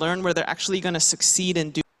place to learn where they're actually going to succeed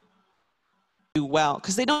and do well.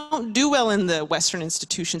 Because they don't do well in the Western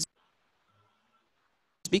institutions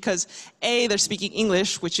because A, they're speaking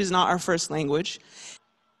English, which is not our first language.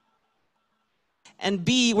 And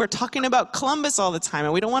B, we're talking about Columbus all the time,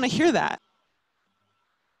 and we don't want to hear that.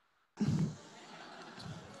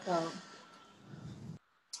 So,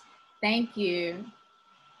 thank you.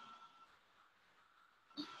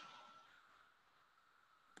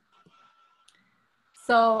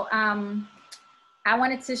 So, I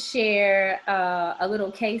wanted to share a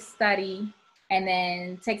little case study and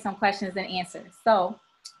then take some questions and answers. So,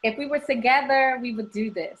 if we were together, we would do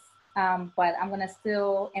this, but I'm gonna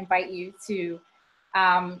still invite you to.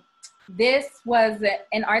 This was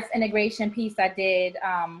an arts integration piece I did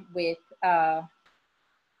with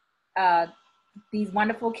these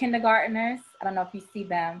wonderful kindergartners. I don't know if you see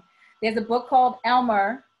them. There's a book called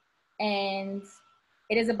Elmer, and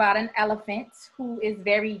it is about an elephant who is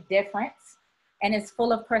very different and is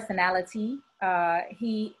full of personality.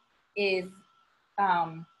 He is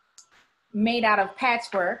made out of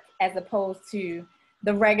patchwork as opposed to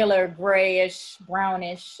the regular grayish,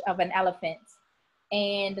 brownish of an elephant.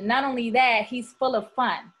 And not only that, he's full of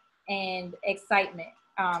fun and excitement.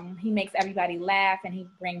 He makes everybody laugh and he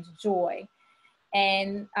brings joy.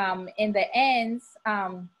 And in the end,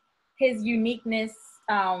 his uniqueness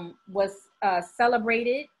was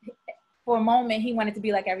celebrated. For a moment, he wanted to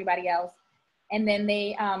be like everybody else. And then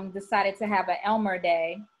they decided to have an Elmer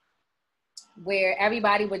Day where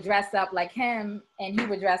everybody would dress up like him and he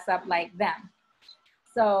would dress up like them.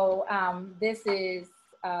 So this is,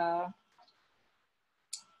 so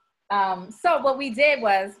what we did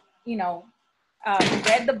was, you know, we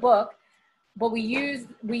read the book, but we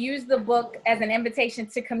used the book as an invitation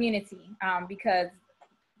to community because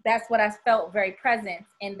that's what I felt very present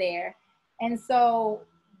in there. And so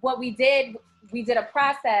what we did a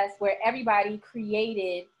process where everybody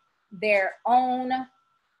created their own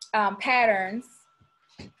patterns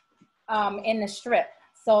in the strip.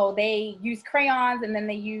 So they used crayons and then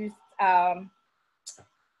they used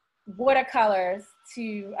watercolors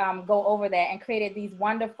to go over that and created these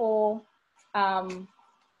wonderful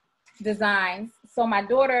designs. So my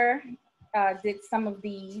daughter did some of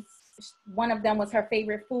these. One of them was her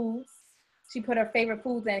favorite foods. She put her favorite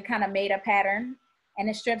foods and kind of made a pattern and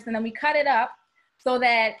the strips, and then we cut it up so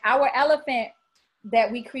that our elephant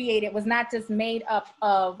that we created was not just made up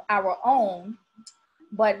of our own,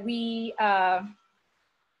 but we,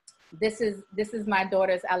 this is my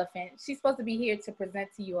daughter's elephant. She's supposed to be here to present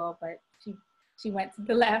to you all, but she went to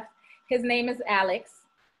the left. His name is Alex,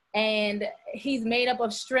 and he's made up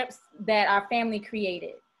of strips that our family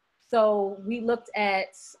created. So we looked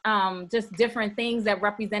at just different things that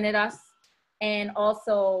represented us, and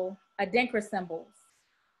also Adinkra symbols.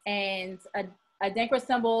 And Adinkra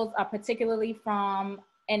symbols are particularly from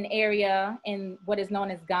an area in what is known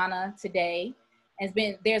as Ghana today.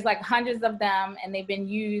 There's like hundreds of them, and they've been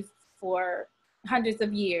used for hundreds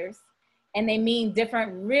of years. And they mean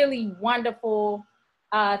different, really wonderful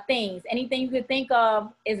things. Anything you could think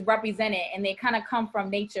of is represented, and they kind of come from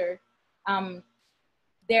nature.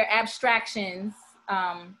 They're abstractions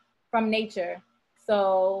from nature.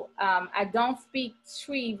 So I don't speak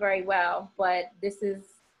Tree very well, but this is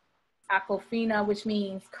Akofina, which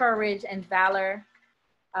means courage and valor.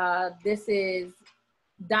 This is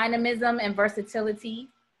dynamism and versatility.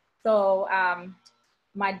 So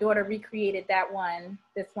my daughter recreated that one,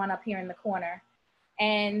 this one up here in the corner.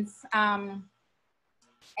 And then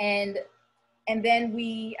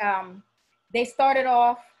they started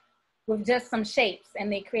off with just some shapes,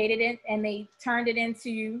 and they created it and they turned it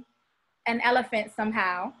into an elephant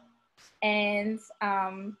somehow. And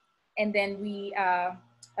then we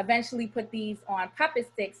eventually put these on puppet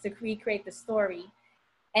sticks to recreate the story.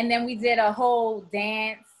 And then we did a whole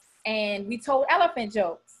dance, and we told elephant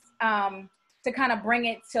jokes to kind of bring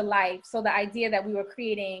it to life. So the idea that we were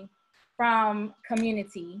creating from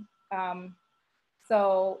community.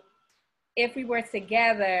 So if we were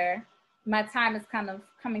together, my time is kind of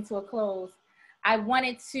coming to a close. I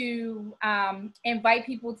wanted to invite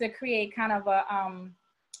people to create kind of a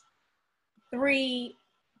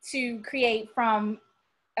to create from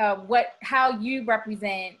how you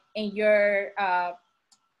represent in your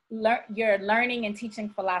learning and teaching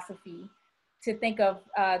philosophy, to think of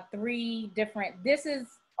 3 different, this is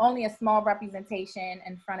only a small representation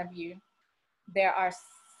in front of you, there are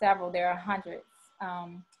several, there are hundreds.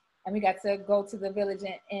 And we got to go to the village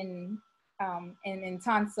in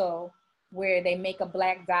Tonso, where they make a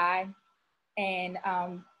black dye, and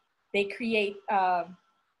they create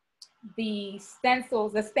the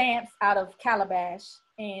stencils, the stamps out of calabash,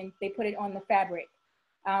 and they put it on the fabric.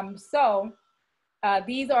 So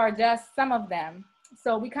these are just some of them.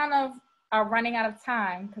 So we kind of are running out of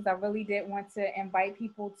time, because I really did want to invite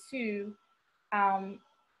people to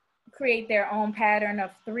create their own pattern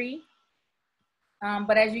of 3.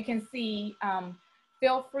 But as you can see,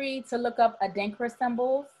 feel free to look up Adinkra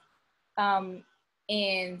symbols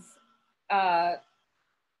and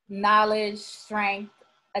knowledge, strength,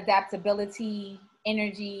 adaptability,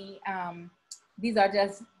 energy. These are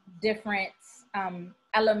just different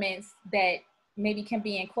elements that maybe can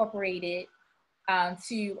be incorporated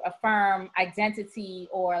to affirm identity,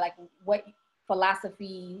 or like what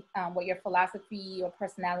your philosophy or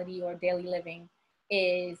personality or daily living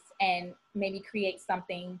is, and maybe create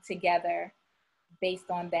something together based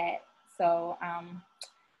on that. So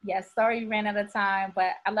yes, sorry we ran out of time,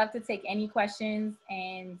 but I'd love to take any questions,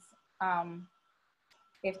 and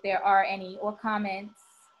if there are any, or comments.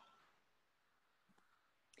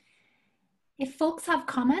 If folks have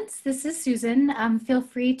comments, this is Susan. Feel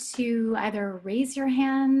free to either raise your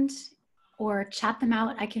hand or chat them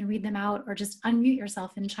out. I can read them out, or just unmute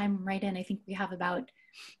yourself and chime right in. I think we have about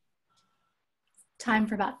time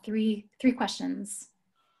for about three questions.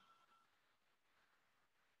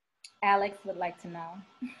 Alex would like to know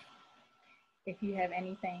if you have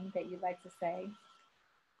anything that you'd like to say.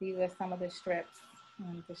 These are some of the strips I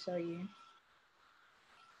wanted to show you.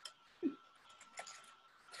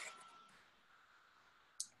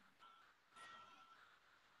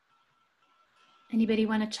 Anybody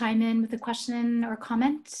want to chime in with a question or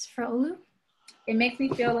comment for Olu? It makes me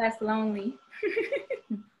feel less lonely.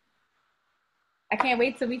 I can't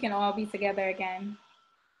wait till we can all be together again.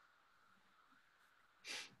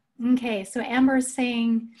 Okay, so Amber's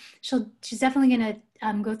saying she's definitely going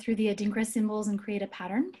to go through the Adinkra symbols and create a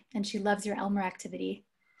pattern, and she loves your Elmer activity.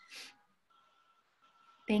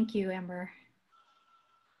 Thank you, Amber.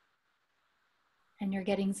 And you're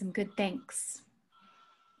getting some good thanks.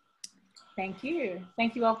 Thank you.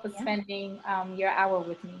 Thank you all for spending your hour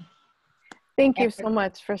with me. Thank you so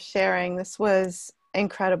much for sharing. This was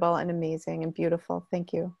incredible and amazing and beautiful.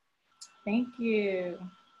 Thank you. Thank you.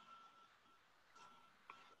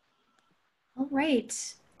 All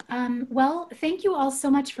right. Well, thank you all so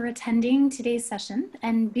much for attending today's session.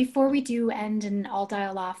 And before we do end and all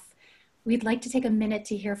dial off, we'd like to take a minute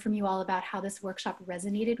to hear from you all about how this workshop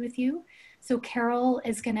resonated with you. So Carol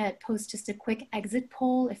is going to post just a quick exit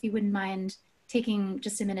poll, if you wouldn't mind taking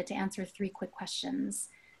just a minute to answer 3 quick questions.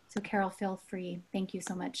 So Carol, feel free. Thank you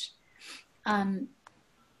so much.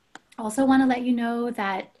 Also want to let you know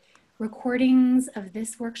that recordings of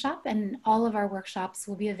this workshop and all of our workshops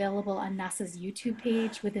will be available on NASA's YouTube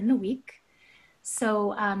page within the week.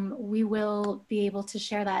 So we will be able to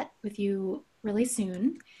share that with you really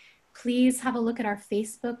soon. Please have a look at our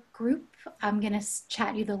Facebook group. I'm going to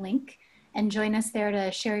chat you the link, and join us there to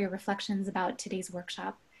share your reflections about today's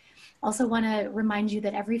workshop. Also want to remind you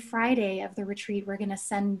that every Friday of the retreat, we're going to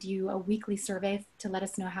send you a weekly survey to let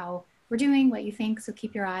us know how we're doing, what you think, so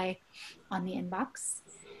keep your eye on the inbox.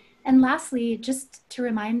 And lastly, just to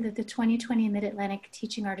remind that the 2020 Mid-Atlantic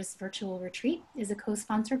Teaching Artists Virtual Retreat is a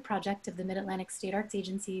co-sponsored project of the Mid-Atlantic State Arts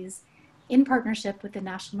Agencies in partnership with the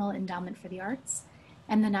National Endowment for the Arts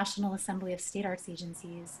and the National Assembly of State Arts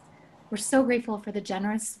Agencies. We're so grateful for the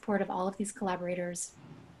generous support of all of these collaborators,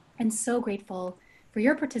 and so grateful for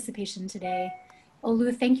your participation today.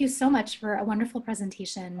 Olu, thank you so much for a wonderful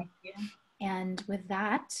presentation. Thank you. And with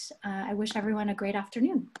that, I wish everyone a great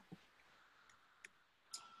afternoon.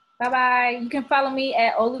 Bye-bye. You can follow me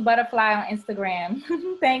at Olu Butterfly on Instagram.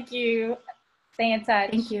 Thank you. Stay in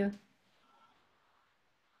touch. Thank you.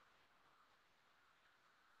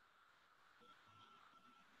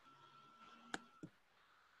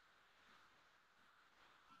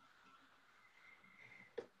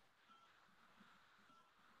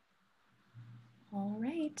 All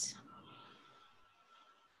right.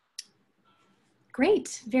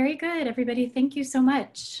 Great, very good, everybody. Thank you so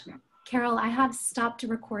much. Carol, I have stopped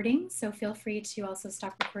recording, so feel free to also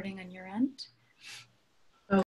stop recording on your end.